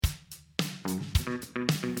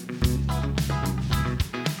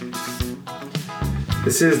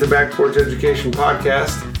This is the Back Porch Education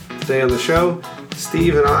Podcast. Today on the show,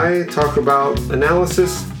 Steve and I talk about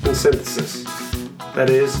analysis and synthesis. That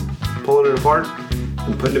is, pulling it apart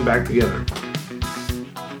and putting it back together.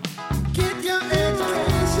 Get your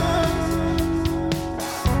education.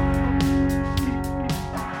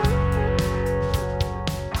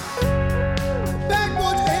 Back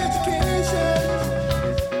Porch Education.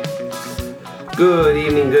 Good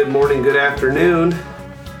evening, good morning, good afternoon.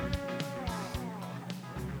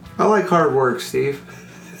 I like hard work, Steve.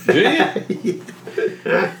 Do you?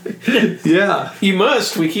 Yeah. You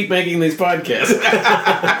must. We keep making these podcasts.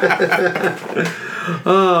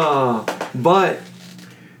 But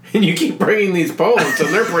And you keep bringing these poems,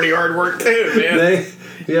 and they're pretty hard work too, man.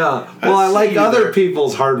 Well, I see like you other there.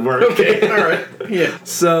 people's hard work. Okay, all right. Yeah.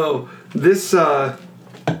 So this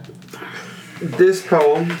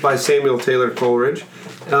poem by Samuel Taylor Coleridge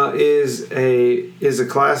is a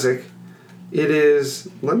classic. It is.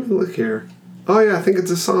 Let me look here. Oh yeah, I think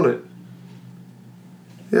it's a sonnet.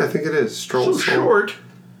 Yeah, I think it is. So short.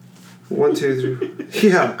 1, 2, 3.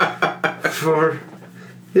 Yeah, 4.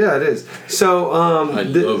 Yeah, it is. So I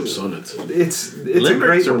love sonnets. It's a Limericks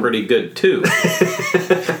great are one. pretty good too.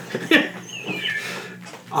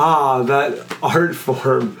 That art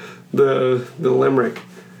form, the limerick.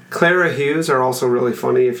 Clara Hughes are also really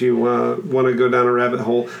funny if you want to go down a rabbit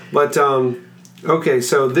hole. But, okay,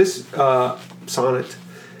 so this sonnet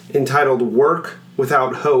entitled Work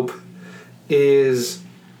Without Hope is,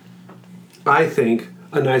 I think,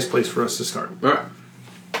 a nice place for us to start. All right.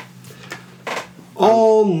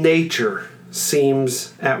 All nature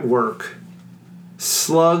seems at work.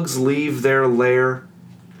 Slugs leave their lair.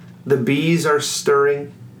 The bees are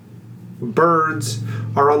stirring. Birds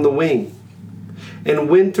are on the wing. And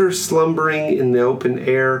winter slumbering in the open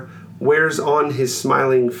air wears on his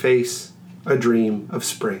smiling face a dream of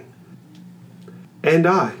spring. And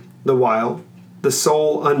I, the while, the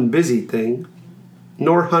sole unbusy thing,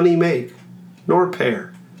 nor honey make, nor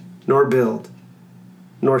pair, nor build,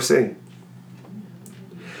 nor sing.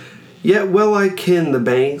 Yet well I ken the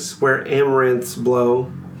banks where amaranths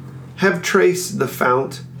blow, have traced the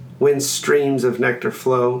fount whence streams of nectar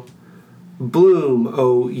flow. Bloom,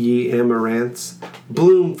 O ye amaranths,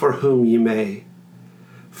 bloom for whom ye may.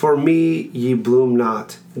 For me ye bloom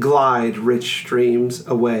not, glide rich streams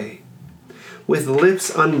away. With lips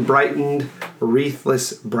unbrightened,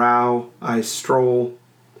 wreathless brow I stroll,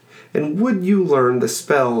 and would you learn the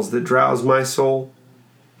spells that drowse my soul?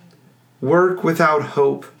 Work without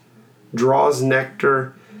hope draws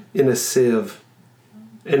nectar in a sieve,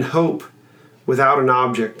 and hope without an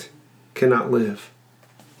object cannot live.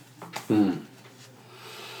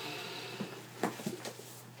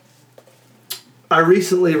 I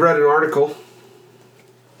recently read an article.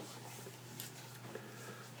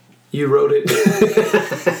 You wrote it.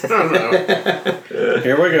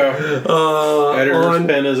 Here we go. Editor's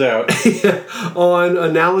pen is out. On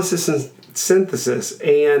analysis and synthesis,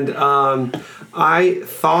 and I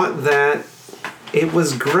thought that it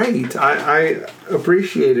was great. I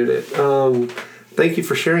appreciated it. Thank you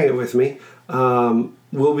for sharing it with me.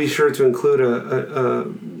 We'll be sure to include a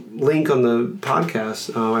link on the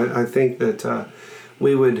podcast. I think that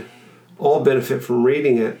we would all benefit from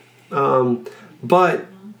reading it. But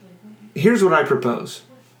here's what I propose.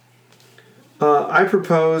 I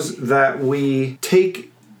propose that we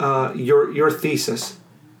take your thesis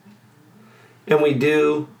and we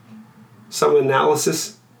do some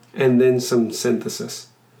analysis and then some synthesis.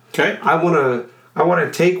 Okay. I want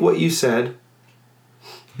to take what you said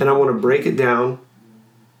and I want to break it down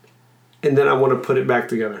and then I want to put it back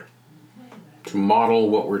together. To model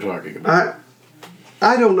what we're talking about.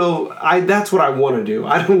 I don't know. That's what I want to do.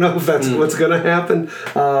 I don't know if that's what's going to happen,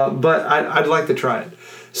 but I'd like to try it.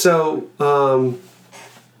 So,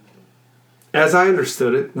 as I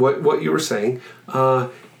understood it, what you were saying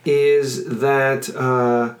is that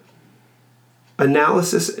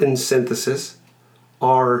analysis and synthesis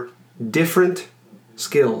are different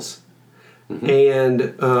skills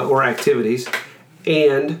and or activities,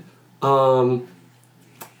 and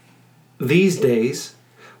these days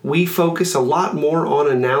we focus a lot more on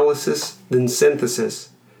analysis than synthesis.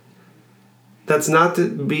 That's not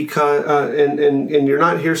because, and you're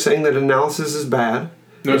not here saying that analysis is bad.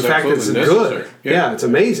 No, in fact, it's good. Yeah, it's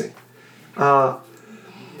amazing. But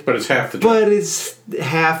it's half the job. But it's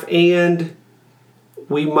half, and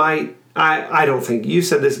we might. I don't think you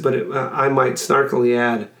said this, but I might snarkily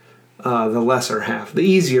add the lesser half, the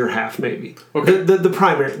easier half, maybe. Okay. The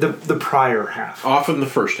prior half. Often the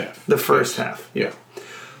first half. The first half. Yeah.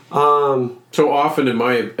 So often, in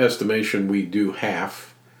my estimation, we do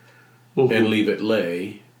half and leave it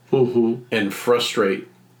lay, and frustrate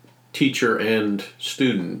teacher and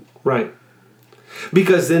student. Right.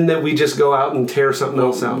 Because then that we just go out and tear something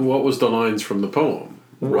else out. What was the lines from the poem?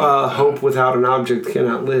 Hope without an object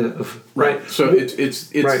cannot live. Right. So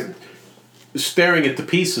it's right. staring at the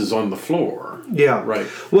pieces on the floor. Yeah. Right.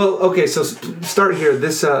 Well, okay. So start here.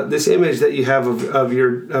 This image that you have of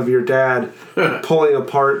your dad pulling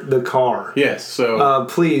apart the car. Yes. So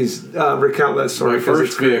please recount that story. my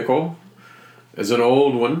first vehicle is an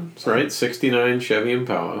old one. Right. 69 Chevy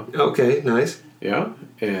Impala. Okay. Nice. Yeah.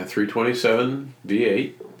 And 327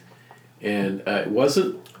 V8, and it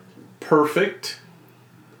wasn't perfect.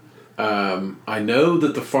 I know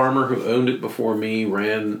that the farmer who owned it before me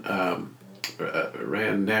ran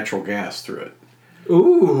natural gas through it.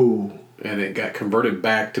 Ooh. And it got converted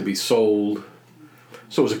back to be sold.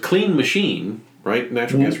 So it was a clean machine, right?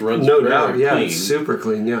 Natural gas runs no very, doubt. very Yeah, clean. it's super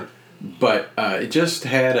clean. Yeah. But it just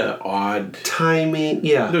had an odd timing.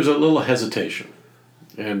 Yeah. There's a little hesitation,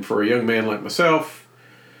 and for a young man like myself,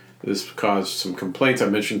 this caused some complaints. I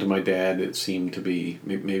mentioned to my dad it seemed to be,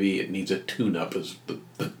 maybe it needs a tune-up is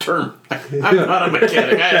the term. I'm not a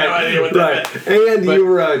mechanic. I have no idea what that Right. And you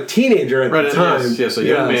were a teenager at the time. Yes, a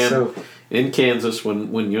young man so. in Kansas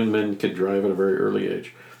when young men could drive at a very early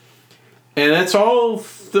age. And that's all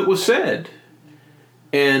that was said.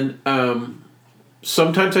 And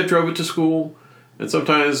sometimes I drove it to school, and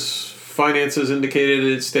sometimes finances indicated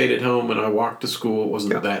it stayed at home, and I walked to school. It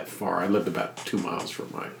wasn't that far. I lived about 2 miles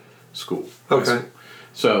from my school. Okay.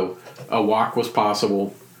 So a walk was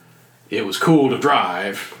possible. It was cool to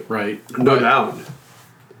drive, right? No doubt.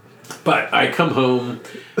 But I come home,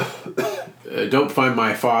 don't find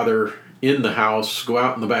my father in the house, go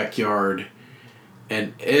out in the backyard,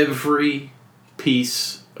 and every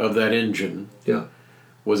piece of that engine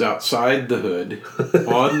was outside the hood,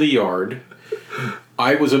 on the yard.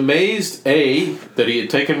 I was amazed, A, that he had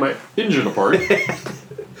taken my engine apart,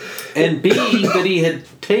 and B, that he had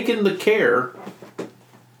taken the care.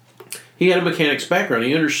 He had a mechanic's background.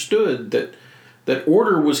 He understood that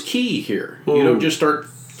order was key here. You don't just start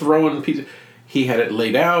throwing pieces. He had it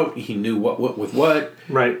laid out. He knew what with what.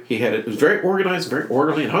 Right. He had it was very organized, very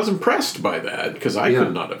orderly, and I was impressed by that because I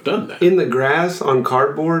could not have done that. In the grass on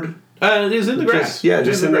cardboard? It is in the grass.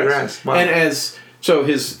 Just in the grass. Wow. And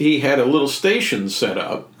he had a little station set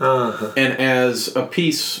up, and as a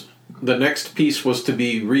piece, the next piece was to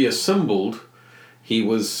be reassembled. He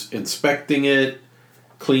was inspecting it,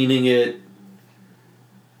 cleaning it,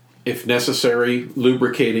 if necessary,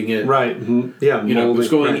 lubricating it. Right. Mm-hmm. Yeah. You know, it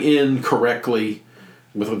was molding, going in correctly,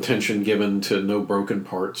 with attention given to no broken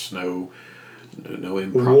parts, no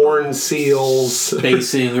improper worn seals,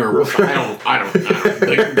 spacing, or I don't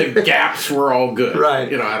know. The gaps were all good. Right.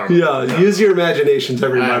 You know, I don't know. Yeah. Use your imaginations,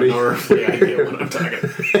 everybody. I have no earthly idea what I'm talking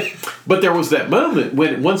about. But there was that moment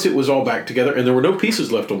when once it was all back together and there were no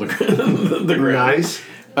pieces left on the ground. Nice.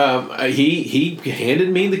 He handed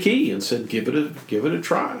me the key and said, "Give it a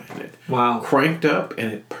try." And it cranked up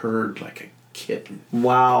and it purred like a kitten.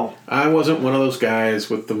 Wow. I wasn't one of those guys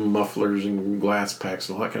with the mufflers and glass packs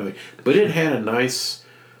and all that kind of thing, but it had a nice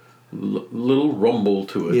little rumble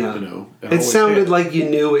to it. Yeah. You know, it sounded like you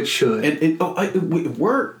knew it should, and it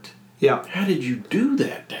worked. Yeah. How did you do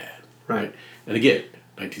that, Dad? Right. And again,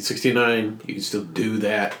 1969, you can still do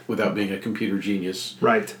that without being a computer genius.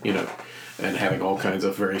 Right. You know, and having all kinds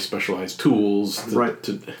of very specialized tools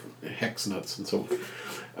to hex nuts and so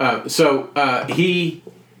on.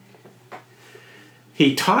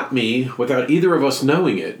 He taught me, without either of us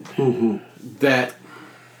knowing it, that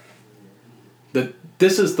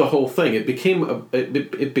this is the whole thing. It became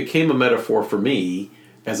a metaphor for me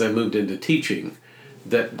as I moved into teaching,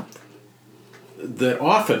 that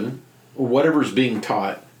often whatever's being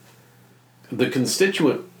taught, the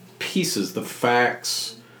constituent pieces, the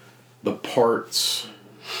facts, the parts,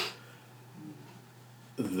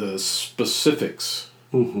 the specifics,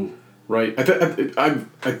 right? I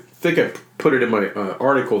think I put it in my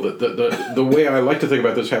article that the way I like to think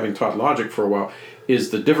about this, having taught logic for a while, is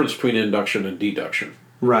the difference between induction and deduction.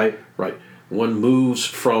 Right. Right. One moves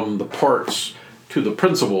from the parts to the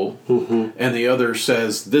principle, and the other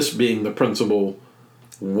says, this being the principle,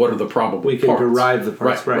 what are the probable parts? We can derive the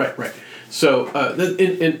parts. Right. So,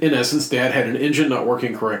 in essence, Dad had an engine not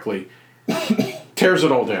working correctly, tears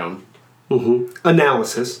it all down.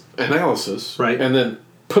 Analysis. Right. And then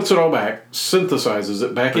puts it all back, synthesizes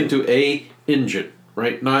it back into a engine,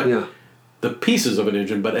 right? Not the pieces of an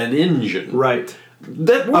engine, but an engine. Right.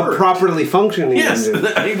 That works. A properly functioning engine.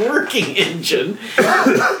 Yes, a working engine.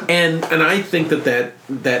 and I think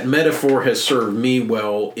that metaphor has served me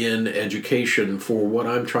well in education for what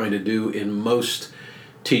I'm trying to do in most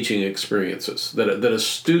teaching experiences. That a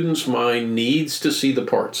student's mind needs to see the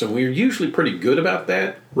parts, and we're usually pretty good about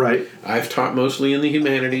that. Right. I've taught mostly in the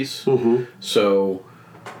humanities, so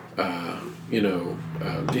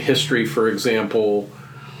history, for example.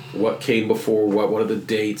 What came before what? What are the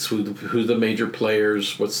dates? Who the major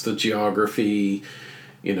players? What's the geography?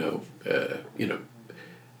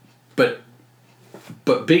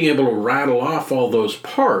 But being able to rattle off all those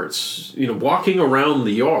parts, walking around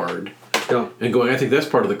the yard and going, I think that's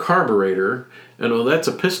part of the carburetor, and that's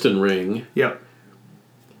a piston ring. Yeah.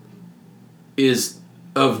 Is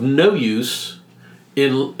of no use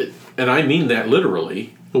and I mean that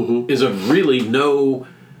literally. Is of really no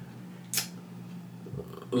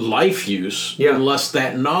life use unless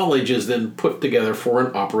that knowledge is then put together for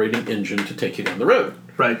an operating engine to take you down the road.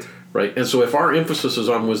 Right. Right. And so if our emphasis is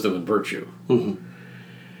on wisdom and virtue,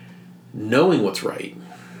 knowing what's right,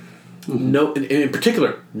 in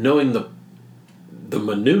particular, knowing the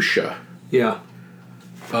minutia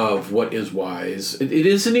of what is wise, it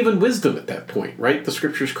isn't even wisdom at that point, right? The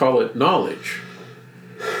scriptures call it knowledge.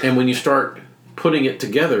 And when you start putting it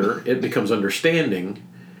together, it becomes understanding.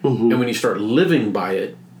 And when you start living by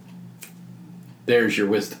it, there's your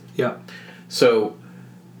wisdom. Yeah. So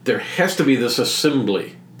there has to be this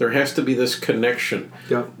assembly. There has to be this connection.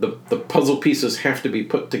 Yeah. The puzzle pieces have to be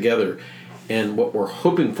put together. And what we're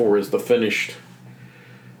hoping for is the finished.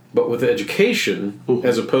 But with education,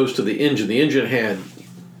 as opposed to the engine had,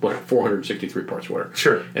 463 parts, whatever.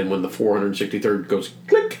 Sure. And when the 463rd goes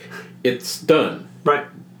click, it's done. Right.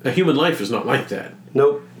 A human life is not like that.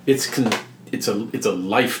 Nope. It's a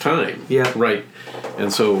lifetime. Yeah. Right.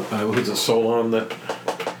 And so, who's it, Solon that...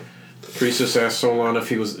 Croesus asked Solon if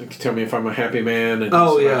he was, tell me if I'm a happy man, and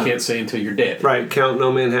he said, I can't say until you're dead. Right, count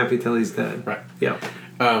no man happy till he's dead. Right. Yeah.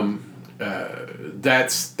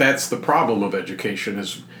 That's the problem of education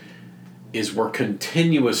is we're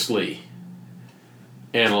continuously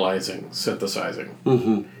analyzing,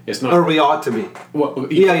 synthesizing. It's not, or we ought to be. Well,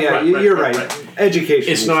 you're right.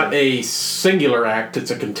 Education. It's not a singular act.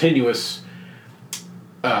 It's a continuous,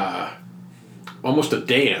 almost a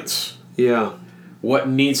dance. Yeah. What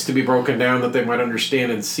needs to be broken down that they might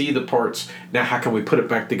understand and see the parts. Now, how can we put it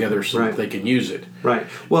back together so that they can use it? Right.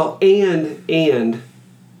 Well, and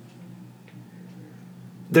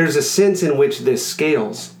there's a sense in which this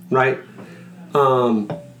scales, right?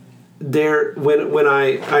 When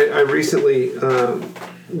I recently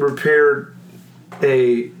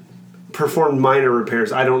performed minor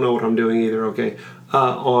repairs. I don't know what I'm doing either. Okay,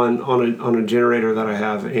 on a generator that I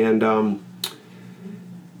have, and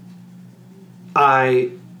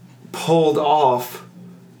I pulled off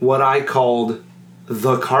what I called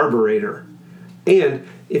the carburetor. And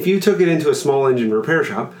if you took it into a small engine repair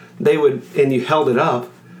shop, and you held it up,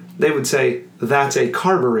 they would say, that's a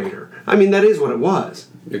carburetor. I mean, that is what it was.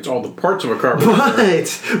 It's all the parts of a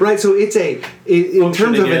carburetor. Right. So it's in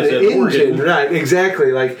terms of an engine, right,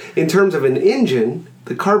 exactly. Like, in terms of an engine,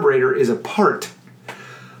 the carburetor is a part.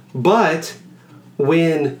 But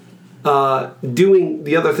when doing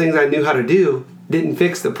the other things I knew how to do didn't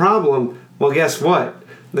fix the problem, well, guess what?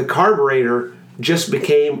 The carburetor just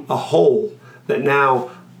became a whole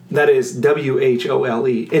that is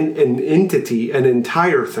WHOLE, an entity, an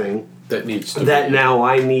entire thing that needs to that now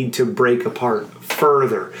I need to break apart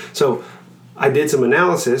further. So I did some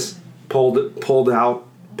analysis, pulled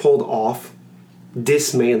off,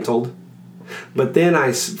 dismantled, but then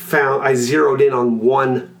I zeroed in on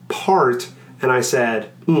one part and I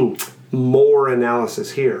said, more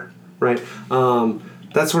analysis here, right?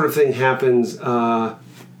 That sort of thing happens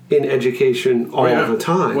in education all the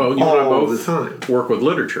time. Well, you all both the time. Work with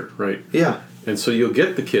literature, right? Yeah. And so you'll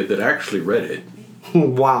get the kid that actually read it.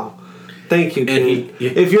 Wow. Thank you, Ken.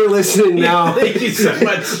 If you're listening now, thank you so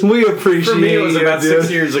much. We appreciate it. For me, it was about 6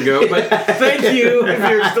 years ago, but thank you if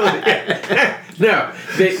you're still No.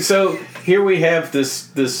 So here we have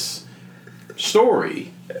this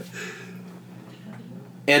story,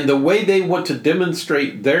 and the way they want to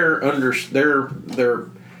demonstrate their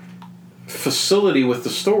facility with the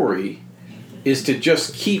story is to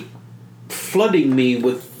just keep flooding me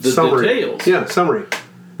with the details. Yeah, summary.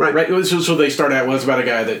 Right. So they start out, it's about a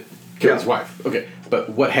guy that killed his wife. Okay, but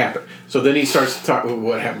what happened? So then he starts to talk about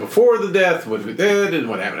what happened before the death, what we did, and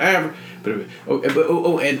what happened after.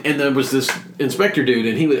 And there was this inspector dude,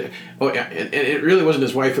 and he was, and it really wasn't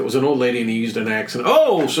his wife; it was an old lady, and he used an axe. And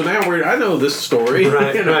so now I know this story,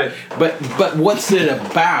 right? Right. But what's it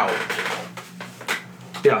about?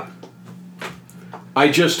 Yeah. I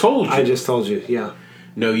just told you. Yeah.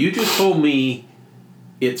 No, you just told me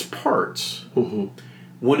its parts. Mm-hmm.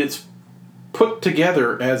 When it's put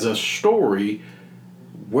together as a story,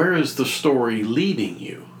 where is the story leading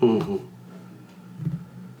you? Mm-hmm.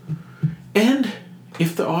 And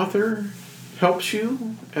if the author helps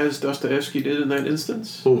you, as Dostoevsky did in that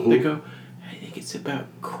instance, they go, I think it's about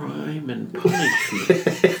crime and punishment.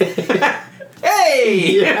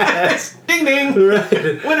 Hey! Yes. Ding ding!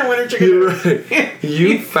 Right. Winner, chicken You're dinner. right.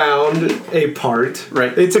 You found a part.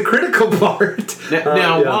 Right. It's a critical part.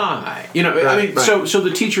 Now yeah. why? You know, I Right, mean, right. so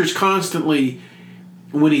the teacher's constantly,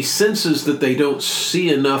 when he senses that they don't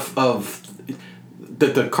see enough of,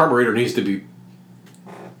 that the carburetor needs to be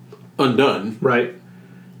undone, Right.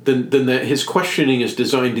 then that his questioning is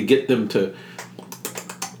designed to get them to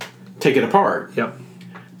take it apart. Yep.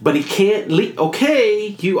 But he can't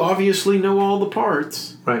okay, you obviously know all the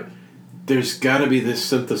parts. Right. There's got to be this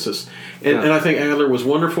synthesis. And, Yeah. and I think Adler was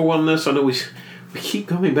wonderful on this. I know we keep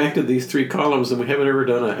coming back to these 3 columns, and we haven't ever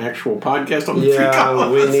done an actual podcast on the 3 Yeah,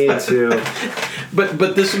 columns. we need to.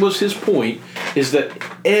 But this was his point, is that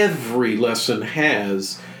every lesson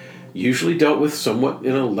has usually dealt with somewhat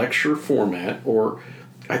in a lecture format, or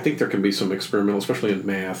I think there can be some experimental, especially in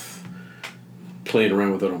math, playing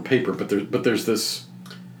around with it on paper. But there's this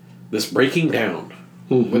breaking down.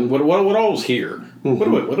 Mm-hmm. What all's here?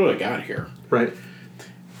 Mm-hmm. What do I got here? Right.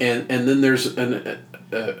 And then there's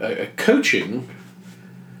a coaching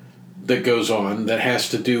that goes on that has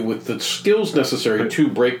to do with the skills necessary to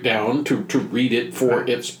break down, to read it for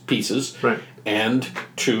its pieces, Right. and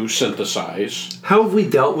to synthesize. How have we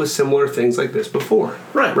dealt with similar things like this before?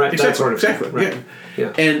 Right. Right. Exactly. That sort of exactly. thing. Right.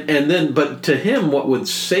 Yeah. Yeah. And then, but to him, what would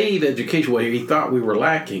save education, what he thought we were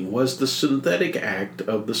lacking, was the synthetic act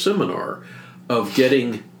of the seminar, of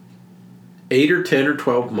getting 8 or 10 or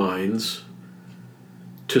 12 minds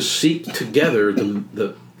to seek together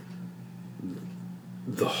the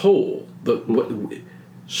whole.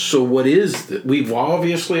 So what is that? We've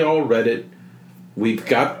obviously all read it. We've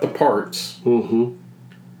got the parts. Mm-hmm.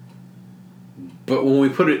 But when we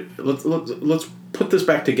put it, let's put this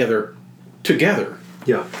back together,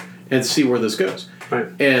 Yeah. and see where this goes. Right.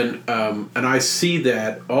 And I see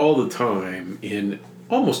that all the time in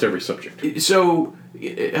almost every subject. So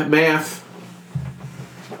math,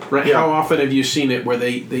 right? Yeah. How often have you seen it where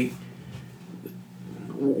they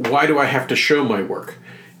why do I have to show my work?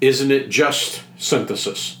 Isn't it just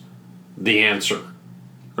synthesis? The answer.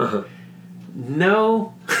 Uh-huh.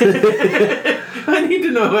 No. I need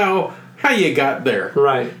to know how you got there.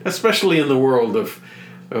 Right. Especially in the world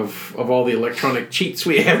of all the electronic cheats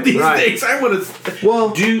we have these Right. days. I want to.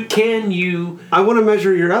 Well, Can you? I want to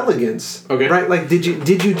measure your elegance. Okay. Right. Like, did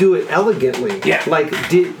you do it elegantly? Yeah. Like,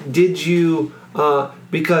 did you?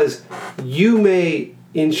 Because you may,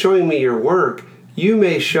 in showing me your work, you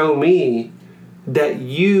may show me that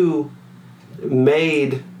you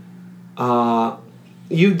made.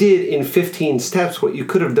 You did in 15 steps what you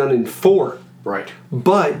could have done in 4. Right.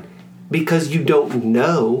 But because you don't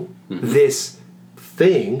know this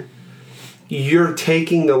thing, you're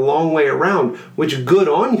taking the long way around, which good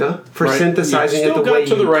on you for Right. synthesizing You it still the got way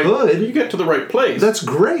to you the right, could. You got to the right place. That's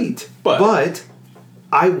great. But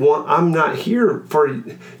I'm not here for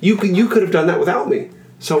you could have done that without me.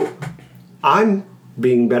 So I'm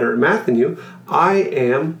being better at math than you. I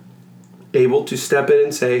am able to step in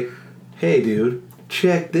and say, "Hey dude,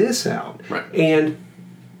 check this out." Right. And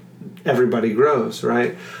everybody grows,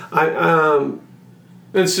 right? And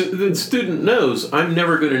so the student knows I'm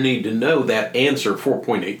never going to need to know that answer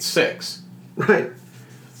 4.86. Right.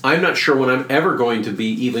 I'm not sure when I'm ever going to be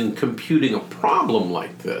even computing a problem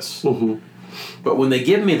like this. Mm-hmm. But when they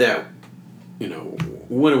give me that,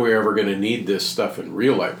 when are we ever going to need this stuff in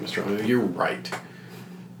real life, Mr. Hunter? You're right.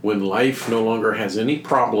 When life no longer has any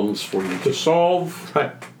problems for you to solve,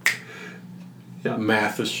 Right. Yeah.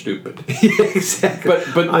 math is stupid. Exactly.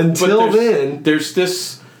 But until then, there's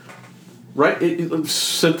this right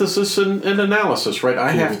synthesis and analysis. Right, I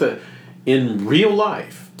have to, in real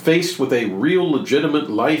life, faced with a real legitimate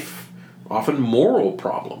life, often moral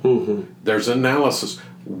problem. There's analysis.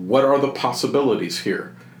 What are the possibilities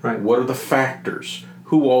here? Right. What are the factors?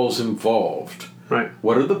 Who all's involved? Right.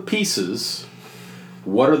 What are the pieces?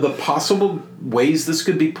 What are the possible ways this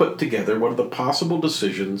could be put together? What are the possible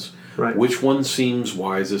decisions? Right. Which one seems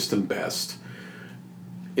wisest and best?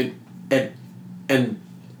 And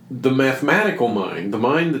the mathematical mind, the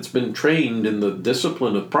mind that's been trained in the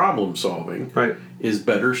discipline of problem solving, Right. is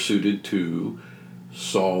better suited to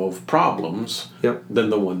solve problems Yep. than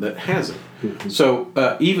the one that hasn't. So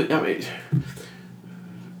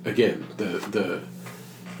again, the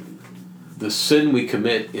sin we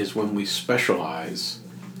commit is when we specialize,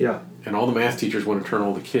 Yeah. and all the math teachers want to turn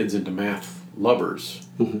all the kids into math lovers.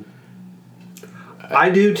 I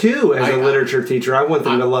do too as a I- literature teacher. I want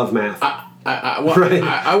them to love math. Right.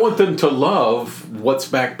 I want them to love what's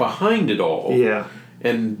back behind it all. Yeah.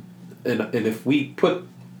 And if we put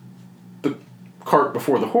the cart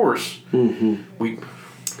before the horse, we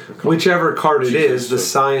Whichever card it is, the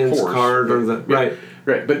Jesus, science horse. card or the Yeah, right.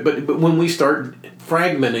 right. But when we start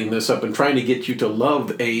fragmenting this up and trying to get you to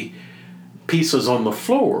love a pieces on the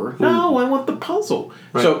floor, no, I want the puzzle.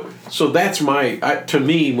 Right. So that's to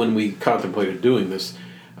me, when we contemplated doing this,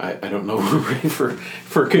 I don't know if we're ready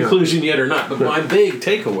for a conclusion yet or not, but my big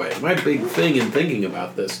takeaway, my big thing in thinking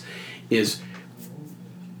about this is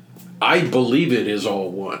I believe it is all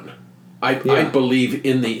one. I believe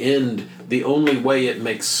in the end, the only way it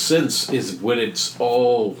makes sense is when it's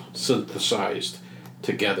all synthesized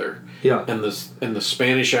together. Yeah. And the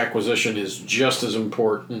Spanish acquisition is just as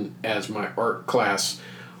important as my art class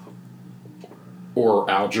or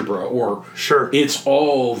algebra or Sure. it's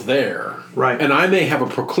all there. Right. And I may have a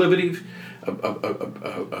proclivity,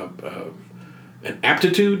 an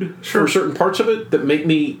aptitude Sure. for certain parts of it that make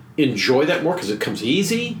me enjoy that more because it comes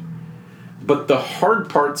easy. But the hard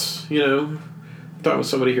parts, I talked with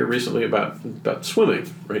somebody here recently about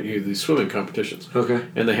swimming, right? These swimming competitions. Okay.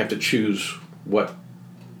 And they have to choose what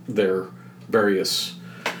their various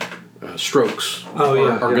strokes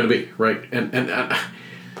are going to be, right? And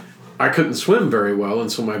I couldn't swim very well,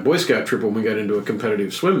 and so my Boy Scout troop, when we got into a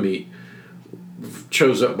competitive swim meet,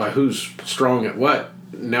 chose up by who's strong at what.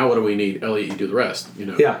 Now what do we need? Elliot, you do the rest,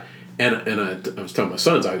 Yeah. And I was telling my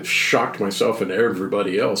sons, I shocked myself and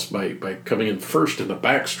everybody else by coming in first in the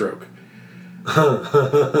backstroke.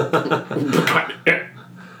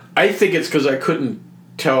 I think it's because I couldn't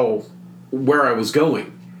tell where I was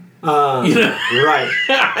going. Right.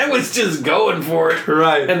 I was just going for it.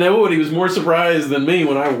 Right. And nobody was more surprised than me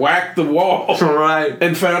when I whacked the wall Right.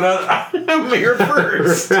 and found out I'm here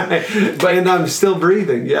first. Right. And I'm still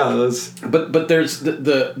breathing. Yeah. That's But there's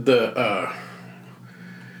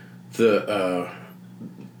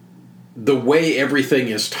the way everything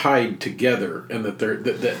is tied together, and that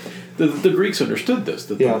the Greeks understood this,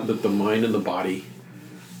 that the mind and the body,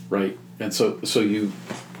 right? And so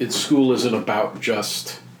school isn't about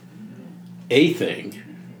just a thing.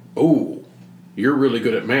 Oh, you're really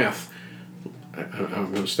good at math.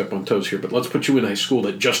 I'm going to step on toes here, but let's put you in a school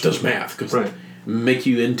that just does math, because Right. make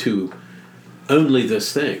you into only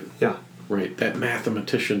this thing. yeah. Right, that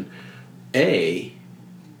mathematician A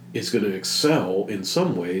is going to excel in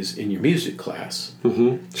some ways in your music class.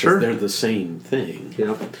 Mm-hmm. Sure. They're the same thing.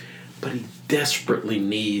 Yeah. But he desperately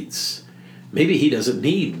needs, maybe he doesn't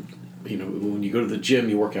need, when you go to the gym,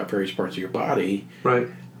 you work out various parts of your body. Right.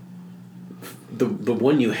 The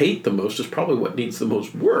one you hate the most is probably what needs the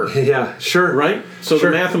most work. Yeah. Sure. Right? So Sure.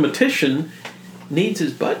 the mathematician needs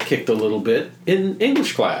his butt kicked a little bit in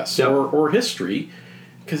English class Yep. or history,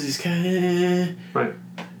 because he's kind of... Right.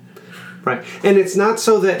 Right. And it's not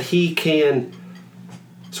so that he can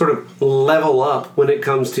sort of level up when it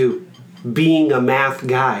comes to being a math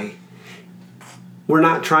guy. We're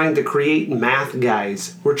not trying to create math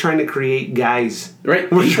guys. We're trying to create guys. Right.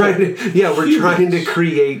 We're trying to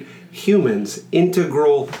create humans,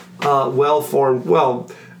 integral, well-formed. Well,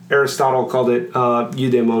 Aristotle called it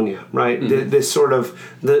eudaimonia, right? Mm-hmm. This sort of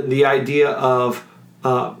the idea of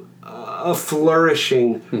a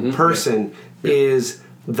flourishing person is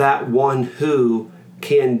that one who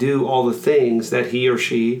can do all the things that he or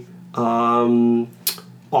she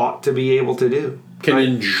ought to be able to do. Can right?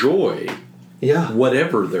 enjoy Yeah.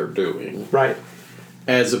 whatever they're doing, Right.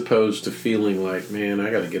 as opposed to feeling like, man,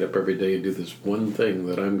 I got to get up every day and do this one thing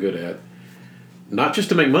that I'm good at, not just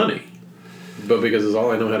to make money, but because it's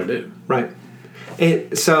all I know how to do. Right.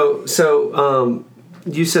 And so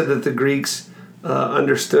you said that the Greeks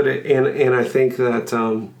understood it, and I think that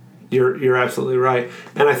you're absolutely right,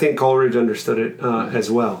 and I think Coleridge understood it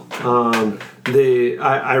as well.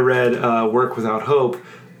 I read Work Without Hope,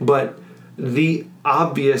 but the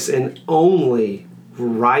obvious and only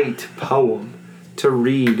right poem to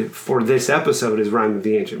read for this episode is Rime of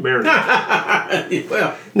the Ancient Mariner.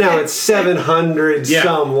 Well, Now it's 700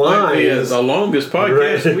 some lines. It's the longest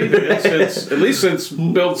podcast Right. we've had since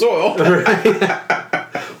Build Soil.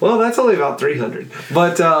 Well, that's only about 300,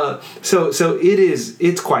 but so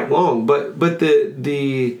it's quite long. But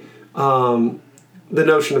the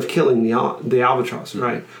notion of killing the albatross,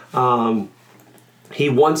 right? He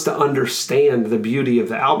wants to understand the beauty of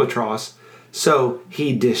the albatross, so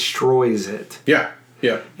he destroys it. Yeah.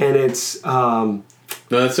 And it's No,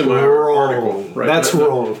 that's in my wrong. article. Right? That's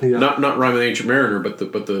wrong. Yeah. Not Rime of the Ancient Mariner, but the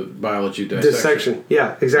biology dissection. Dissection.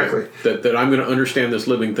 Yeah, exactly. Right? That I'm going to understand this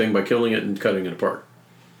living thing by killing it and cutting it apart.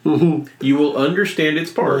 Mm-hmm. You will understand its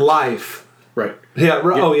parts. Life. Right. Yeah.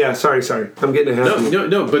 Oh, yeah. Sorry. I'm getting ahead of you.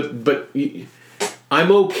 No. But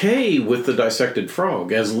I'm okay with the dissected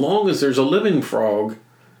frog as long as there's a living frog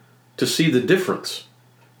to see the difference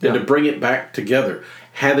and to bring it back together.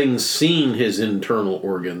 Having seen his internal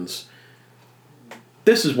organs,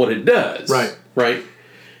 this is what it does. Right. Right.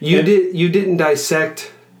 You didn't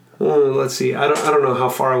dissect. Let's see. I don't know how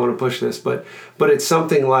far I want to push this, but it's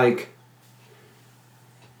something like,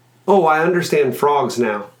 oh, I understand frogs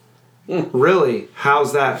now. Really?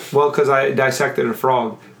 How's that? Well, because I dissected a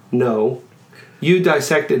frog. No. You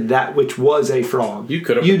dissected that which was a frog. You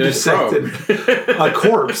could have dissected a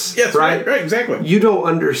corpse. Yes, right? Right, exactly. You don't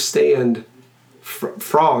understand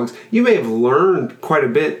frogs. You may have learned quite a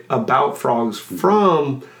bit about frogs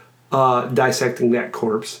from dissecting that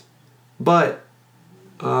corpse, but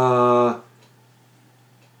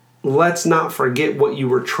let's not forget what you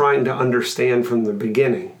were trying to understand from the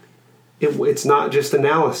beginning. It's not just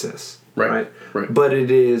analysis, right? But it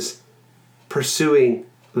is pursuing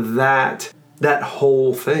that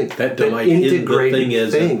whole thing. That delight in the thing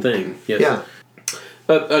as a thing. Yes.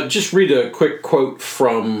 Yeah. Just read a quick quote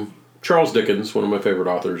from Charles Dickens, one of my favorite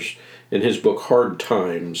authors, in his book Hard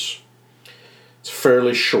Times. It's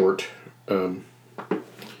fairly short.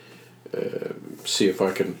 See if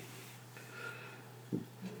I can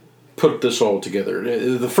put this all together.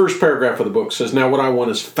 The first paragraph of the book says, "Now what I want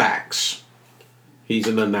is facts." He's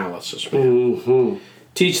an analysis man. Mm-hmm.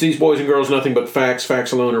 "Teach these boys and girls nothing but facts.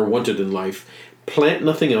 Facts alone are wanted in life. Plant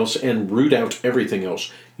nothing else and root out everything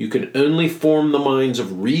else. You can only form the minds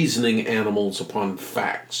of reasoning animals upon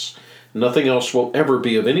facts. Nothing else will ever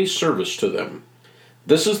be of any service to them.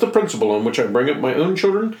 This is the principle on which I bring up my own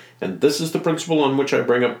children, and this is the principle on which I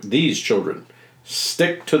bring up these children.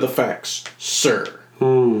 Stick to the facts, sir."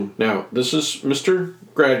 Now, this is Mr.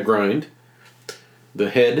 Gradgrind, the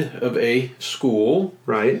head of a school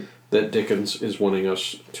Right. that Dickens is wanting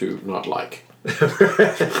us to not like.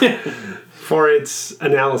 For its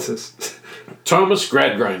analysis. Thomas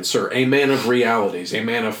Gradgrind, sir, a man of realities, a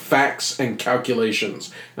man of facts and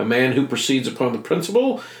calculations, a man who proceeds upon the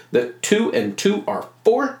principle that 2 and 2 are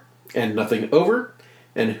 4, and nothing over,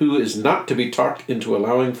 and who is not to be talked into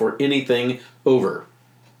allowing for anything over.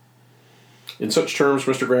 In such terms,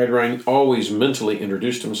 Mr. Gradgrind always mentally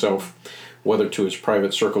introduced himself, whether to his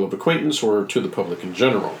private circle of acquaintance or to the public in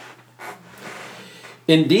general.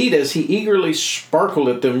 Indeed, as he eagerly sparkled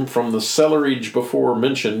at them from the cellarage before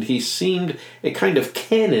mentioned, he seemed a kind of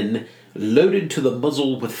cannon loaded to the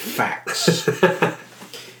muzzle with facts,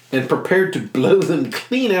 and prepared to blow them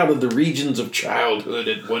clean out of the regions of childhood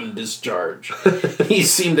at one discharge. He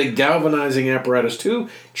seemed a galvanizing apparatus, too,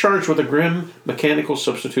 charged with a grim, mechanical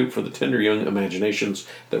substitute for the tender young imaginations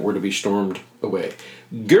that were to be stormed away.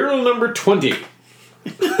 "Girl number 20.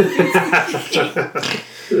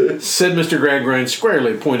 Said Mr. Gradgrind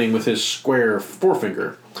squarely, pointing with his square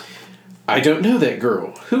forefinger. "I don't know that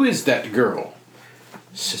girl. Who is that girl?"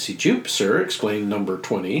 "Sissy Jupe, sir," exclaimed number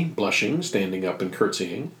 20, blushing, standing up and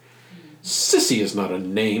curtsying. "Sissy is not a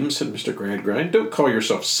name," said Mr. Gradgrind. "Don't call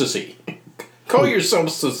yourself Sissy. Call yourself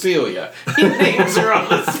Cecilia." He names her on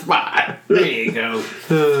the spot. There you go.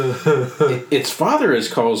 "Its father as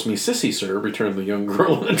calls me Sissy, sir," returned the young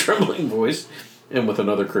girl in a trembling voice, and with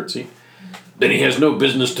another curtsy. "Then he has no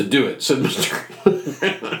business to do it," said Mr.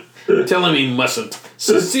 Gradgrind. "Tell him he mustn't.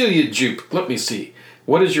 Cecilia Jupe, let me see.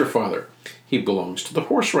 What is your father?" "He belongs to the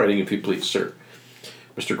horse riding, if you please, sir."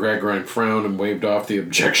 Mr. Gradgrind frowned and waved off the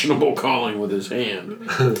objectionable calling with his hand.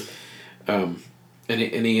 And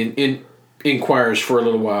he inquires for a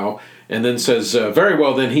little while, and then says, "Very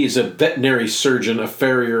well, then, he's a veterinary surgeon, a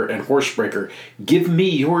farrier, and horsebreaker. Give me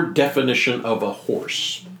your definition of a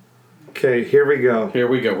horse." Okay, here we go. Here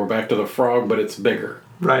we go. We're back to the frog, but it's bigger.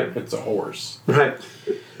 Right. It's a horse. Right.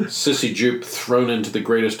 Sissy Jupe thrown into the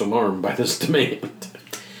greatest alarm by this demand.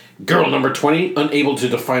 "Girl number 20, unable to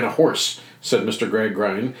define a horse," said Mr.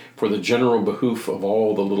 Gradgrind, for the general behoof of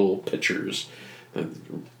all the little pitchers.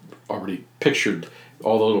 Already pictured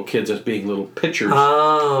all the little kids as being little pitchers.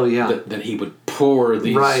 Oh, yeah. That he would pour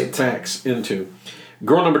these facts into.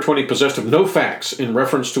 "Girl number 20 possessed of no facts in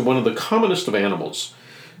reference to one of the commonest of animals.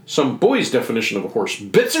 Some boy's definition of a horse.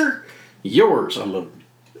 Bitzer? Yours." I love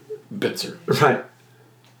Bitzer. Right.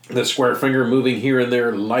 The square finger moving here and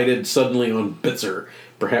there lighted suddenly on Bitzer,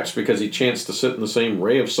 perhaps because he chanced to sit in the same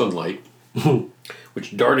ray of sunlight,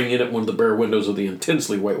 which, darting in at one of the bare windows of the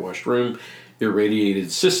intensely whitewashed room, irradiated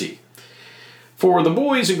Sissy. For the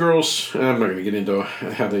boys and girls, I'm not going to get into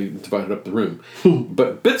how they divided up the room,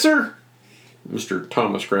 but Bitzer, Mr.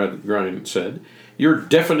 Thomas Gradgrind said, "your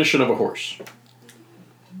definition of a horse."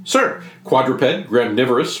 Sir, quadruped,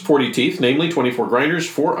 graminivorous, 40 teeth, namely 24 grinders,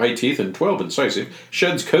 4 eye teeth, and 12 incisive,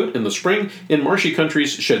 sheds coat in the spring, in marshy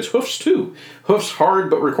countries sheds hoofs too. Hoofs hard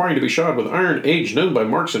but requiring to be shod with iron, age known by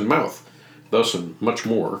marks in mouth. Thus and much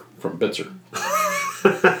more from Bitzer.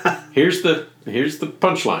 Here's the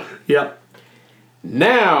punchline. Yep.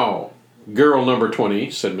 Now, girl number 20,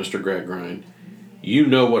 said Mr. Gradgrind, you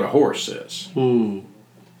know what a horse is.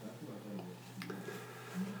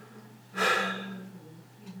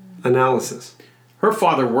 Analysis. Her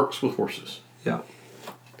father works with horses. Yeah.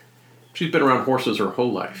 She's been around horses her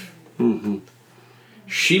whole life. Mm-hmm.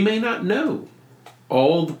 She may not know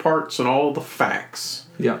all the parts and all the facts.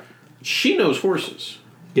 Yeah. She knows horses.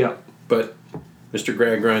 Yeah. But Mr.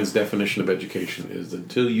 Gradgrind's definition of education is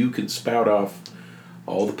until you can spout off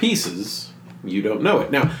all the pieces, you don't know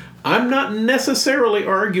it. Now, I'm not necessarily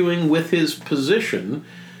arguing with his position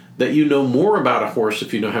that you know more about a horse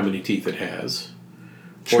if you know how many teeth it has.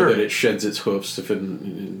 Sure. Or that it sheds its hoofs if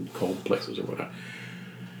in cold places or whatnot.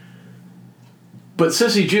 But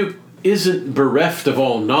Sissy Jupe isn't bereft of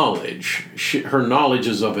all knowledge. Her knowledge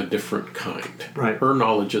is of a different kind. Right. Her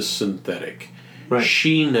knowledge is synthetic. Right.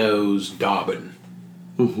 She knows Dobbin.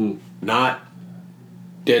 Mm-hmm. Not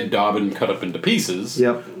dead Dobbin cut up into pieces.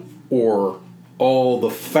 Yep. Or all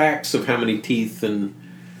the facts of how many teeth and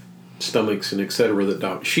stomachs and etc. that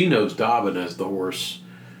Dobbin. She knows Dobbin as the horse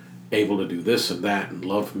able to do this and that and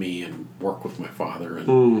love me and work with my father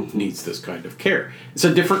and needs this kind of care. It's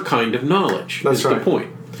a different kind of knowledge. That's right. The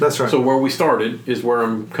point. That's right. So where we started is where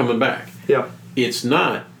I'm coming back. Yep. It's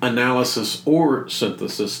not analysis or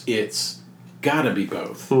synthesis. It's got to be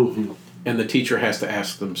both. Mm-hmm. And the teacher has to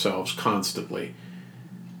ask themselves constantly,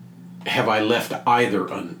 have I left either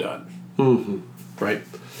undone? Mm-hmm. Right?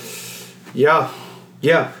 Yeah.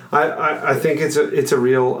 Yeah. I think it's a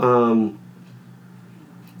real...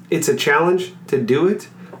 it's a challenge to do it,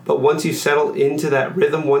 but once you settle into that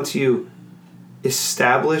rhythm, once you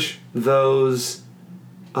establish those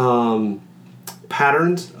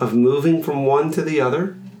patterns of moving from one to the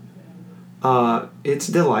other, it's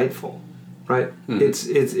delightful, right? Mm-hmm.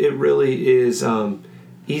 It really is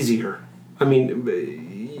easier. I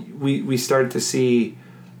mean, we start to see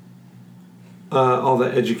all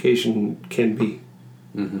that education can be.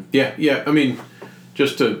 Mm-hmm. Yeah. I mean,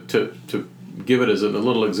 just to give it as a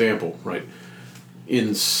little example, right?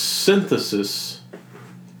 In synthesis,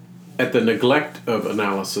 at the neglect of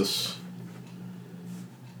analysis,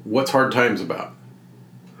 what's Hard Times about?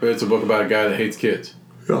 It's a book about a guy that hates kids.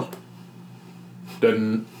 Yeah.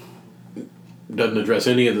 Doesn't address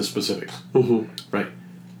any of the specifics. Mm-hmm. Right.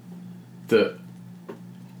 The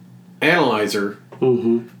Analyzer,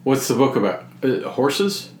 what's the book about?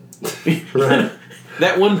 Horses? Right.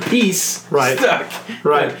 That one piece stuck.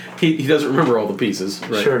 Right. He doesn't remember all the pieces.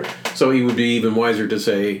 Right. Sure. So he would be even wiser to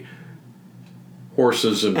say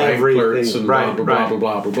horses and bank Everything. clerks and Right, blah, blah, right. blah,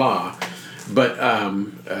 blah, blah, blah, blah. But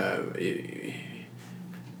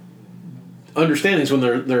understandings when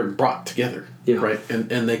they're brought together. Yeah. Right.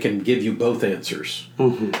 And they can give you both answers.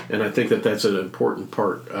 Mm-hmm. And I think that's an important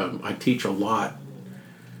part. I teach a lot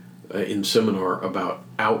in seminar about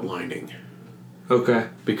outlining. Okay.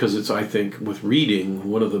 Because it's, I think, with reading,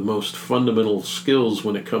 one of the most fundamental skills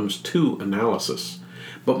when it comes to analysis.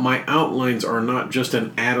 But my outlines are not just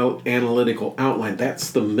an analytical outline.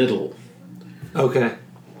 That's the middle. Okay.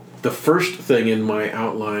 The first thing in my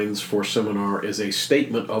outlines for seminar is a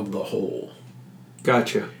statement of the whole.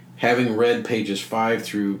 Gotcha. Having read pages 5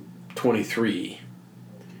 through 23,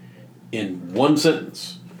 in one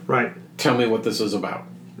sentence, Right. tell me what this is about.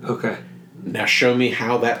 Okay. Now show me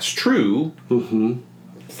how that's true. Mm-hmm.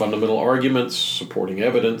 Fundamental arguments, supporting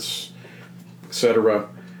evidence, etc.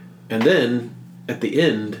 And then, at the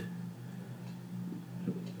end,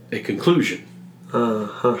 a conclusion.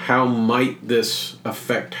 Uh-huh. How might this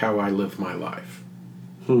affect how I live my life?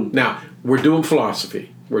 Now, we're doing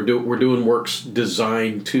philosophy. We're doing works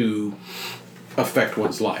designed to affect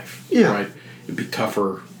one's life. Yeah. Right? It'd be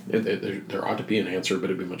tougher. There ought to be an answer, but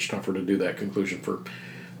it'd be much tougher to do that conclusion for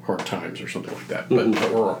Hard Times or something like that,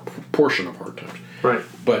 but or a portion of Hard Times. Right.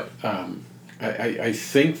 But I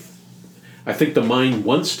think the mind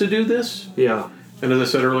wants to do this. Yeah. And as I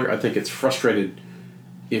said earlier, I think it's frustrated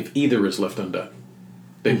if either is left undone.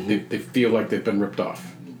 They feel like they've been ripped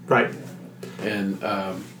off. Right. And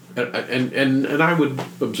I would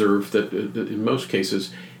observe that in most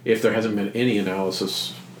cases, if there hasn't been any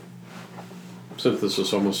analysis,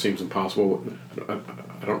 synthesis almost seems impossible. I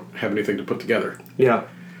don't have anything to put together. Yeah.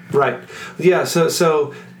 Right. Yeah.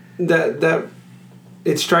 So that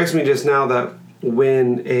it strikes me just now that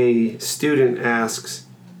when a student asks,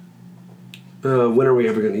 "When are we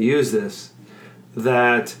ever going to use this?"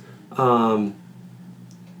 that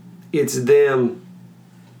it's them.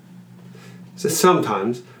 So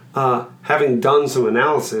sometimes having done some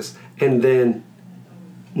analysis and then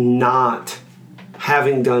not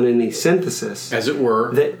having done any synthesis, As it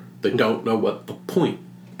were, that they don't know what the point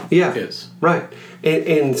yeah, is. right,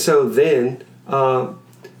 and so then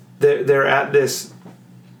they're at this.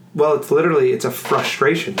 Well, it's a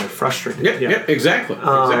frustration. They're frustrated. Yeah, exactly.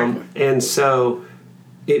 Exactly. And so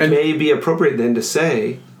it may be appropriate then to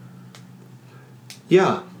say,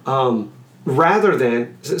 rather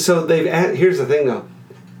than so here's the thing though.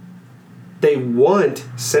 They want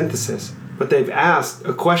synthesis, but they've asked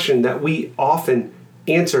a question that we often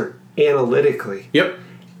answer analytically. Yep.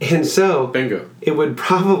 And so Bingo. it would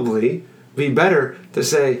probably be better to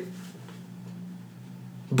say,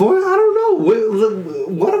 boy, I don't know.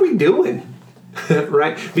 What are we doing?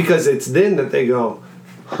 Right? Because it's then that they go,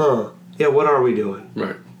 yeah, what are we doing?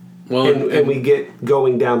 Right. Well, And we get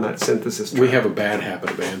going down that synthesis track. we have a bad habit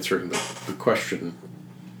of answering the question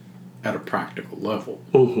at a practical level.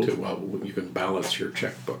 Mm-hmm. You can balance your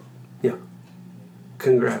checkbook. Yeah.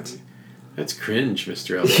 Congrats. That's cringe,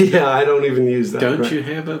 Mr. Elliott. Yeah, I don't even use that. Don't right. you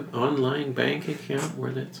have an online bank account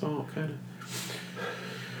where that's all kind of...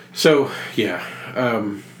 So, yeah.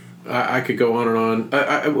 I could go on and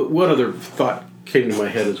on. One other thought came to my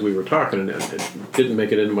head as we were talking, and it didn't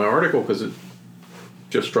make it into my article because it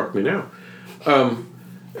just struck me now.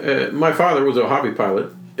 My father was a hobby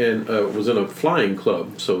pilot and was in a flying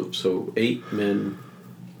club, so 8 men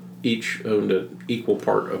each owned an equal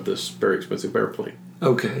part of this very expensive airplane.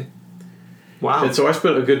 Okay. Wow. And so I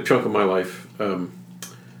spent a good chunk of my life out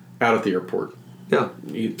at the airport. Yeah.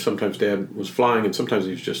 Sometimes Dad was flying, and sometimes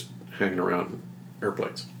he was just hanging around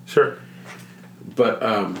airplanes. Sure. But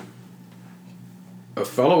a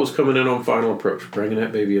fellow was coming in on final approach, bringing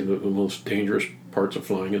that baby into the most dangerous parts of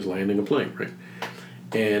flying is landing a plane, right?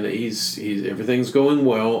 And he's everything's going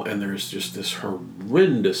well, and there's just this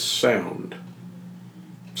horrendous sound.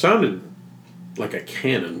 Sounded like a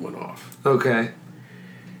cannon went off. Okay.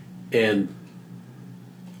 And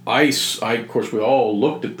I of course, we all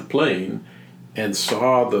looked at the plane and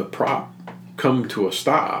saw the prop come to a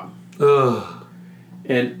stop. Ugh.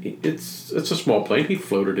 And it's a small plane. He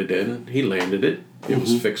floated it in. He landed it. It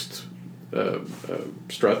was fixed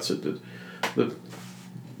struts.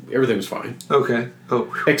 Everything was fine. Okay.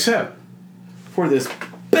 Oh. Except for this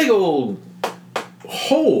big old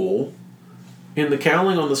hole in the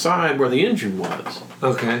cowling on the side where the engine was.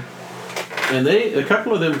 Okay. And a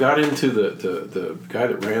couple of them got into the guy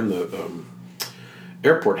that ran the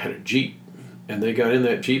airport had a Jeep, and they got in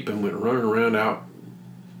that Jeep and went running around out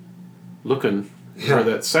looking where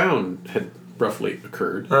that sound had roughly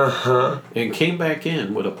occurred, and came back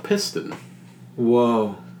in with a piston.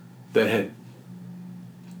 Whoa. That had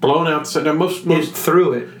blown out. So now most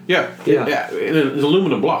through it. yeah, in an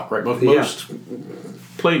aluminum block, right? Most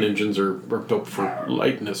plane engines are built for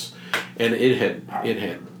lightness, and it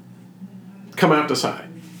had come out the side,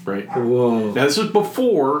 right? Whoa. Now this is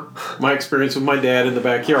before my experience with my dad in the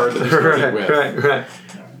backyard that we started with. Right.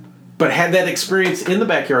 But had that experience in the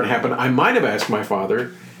backyard happen, I might have asked my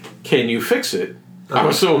father, "Can you fix it?" I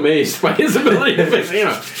was so amazed by his ability to fix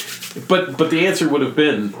it, But the answer would have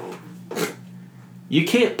been, "You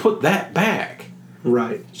can't put that back."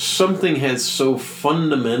 Right. Something has so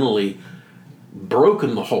fundamentally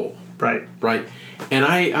broken the hole. Right. Right. And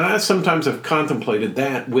I sometimes have contemplated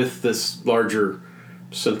that with this larger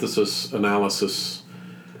synthesis analysis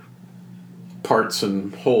parts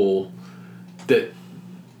and whole that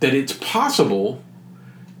it's possible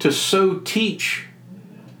to so teach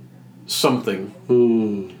something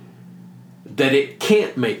that it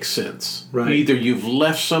can't make sense. Right. Either you've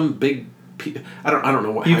left some big I don't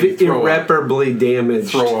know what You've how you throw irreparably damaged.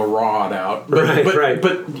 throw a rod out. Right.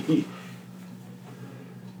 But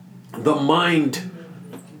the mind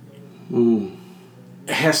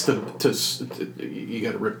has to you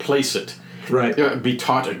got to replace it. Right. Be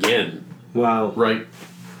taught again. Wow. Right.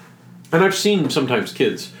 And I've seen sometimes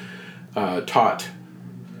kids taught.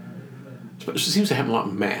 It seems to happen a lot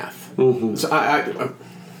in math. Mm-hmm. So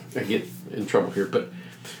I get in trouble here, but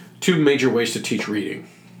 2 major ways to teach reading,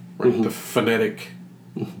 right? Mm-hmm. The phonetic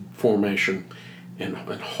formation and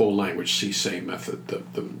whole language say method, the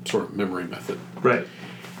sort of memory method. Right.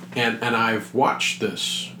 And I've watched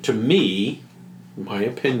this. To me, my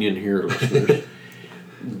opinion here, listeners,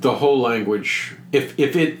 the whole language. If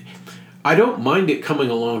it, I don't mind it coming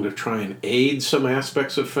along to try and aid some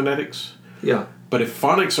aspects of phonetics. Yeah. But if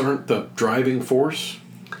phonics aren't the driving force,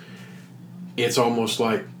 it's almost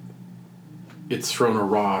like it's thrown a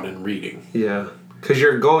rod in reading. Yeah. because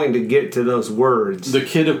you're going to get to those words. The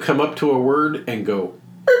kid will come up to a word and go,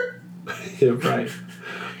 Yeah, right.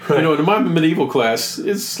 you know, in my medieval class,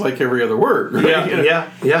 it's like every other word. Right? Yeah, You know?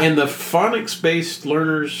 yeah. And the phonics-based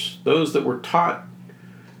learners, those that were taught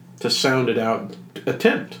to sound it out,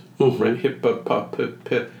 attempt. Mm-hmm. Right?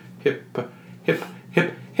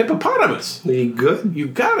 Hippopotamus. You good? You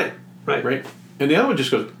got it. Right. Right? And the other one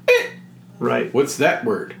just goes, eh. Right. What's that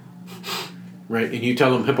word? Right? And you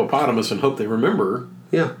tell them hippopotamus and hope they remember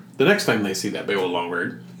Yeah. the next time they see that big old long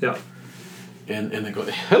word. Yeah. And they go,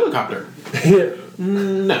 helicopter. Yeah.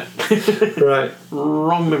 No. Right.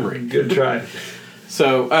 Wrong memory. Good try.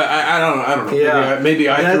 So I don't know. Yeah. Maybe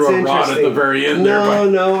I That's threw a rod at the interesting. very end there. No,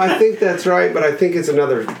 But no, I think that's right, but I think it's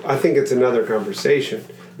another conversation.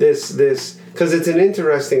 This because it's an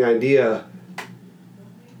interesting idea.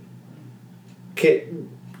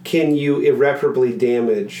 Can you irreparably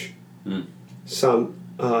damage some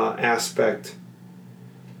aspect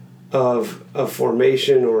of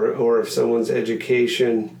formation or of someone's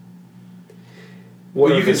education? What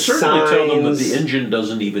Well, are you can the certainly tell them that the signs? engine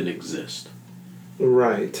doesn't even exist,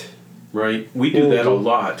 Right. right? We do that a Mhm.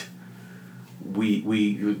 lot. We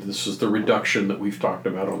this is the reduction that we've talked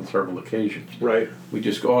about on several occasions. Right. We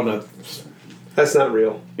just go on a That's not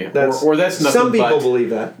real. Yeah. That's, Or that's nothing some people but- believe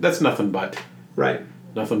that. that's nothing but Right.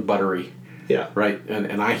 nothing buttery. Yeah. Right?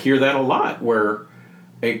 And I hear that a lot where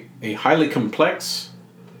a highly complex,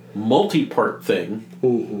 multi-part thing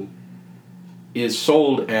Mm-hmm. is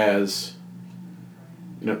sold as,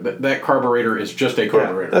 you know, that carburetor is just a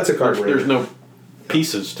carburetor. that's a carburetor. There's no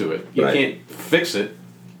pieces to it. You Right. can't fix it.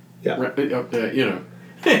 Yeah. Right, you know.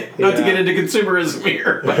 Not to Yeah. get into consumerism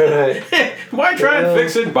here, but Right. why try and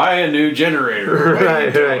fix it? Buy a new generator. Why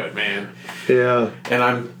Right, do right. it, man. Yeah. And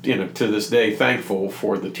I'm, you know, to this day thankful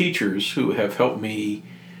for the teachers who have helped me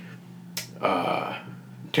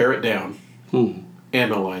tear it down,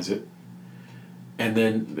 analyze it, and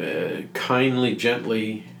then kindly,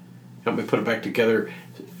 gently help me put it back together.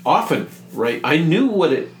 Often, right? I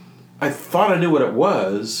thought I knew what it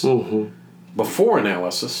was before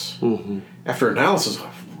analysis. After analysis,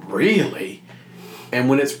 really? And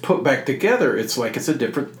when it's put back together, it's like it's a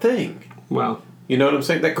different thing. Wow. You know what I'm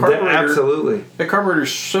saying? That carburetor, Absolutely. that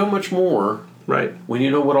carburetor's so much more Right. when you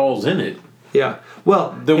know what all's in it. Yeah.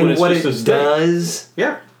 Well, Then when and it's what just it a stick. does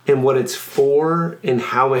Yeah. and what it's for and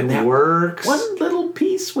how it that works. One little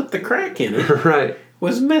piece with the crack in it Right.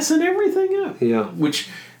 was messing everything up. Yeah. Which,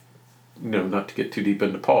 you know, not to get too deep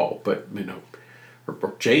into Paul, but, you know,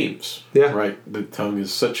 or James. Yeah. Right? The tongue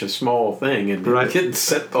is such a small thing and Right. it can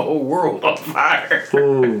set the whole world on fire.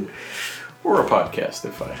 Mm. Or a podcast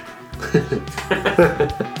if I...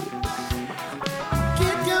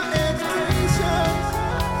 Get your education.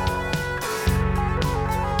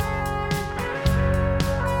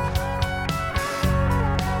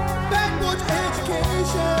 Backward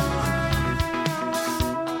education.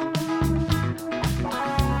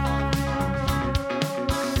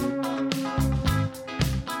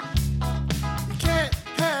 You can't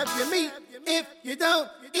have your meat if you don't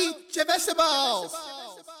eat your vegetables.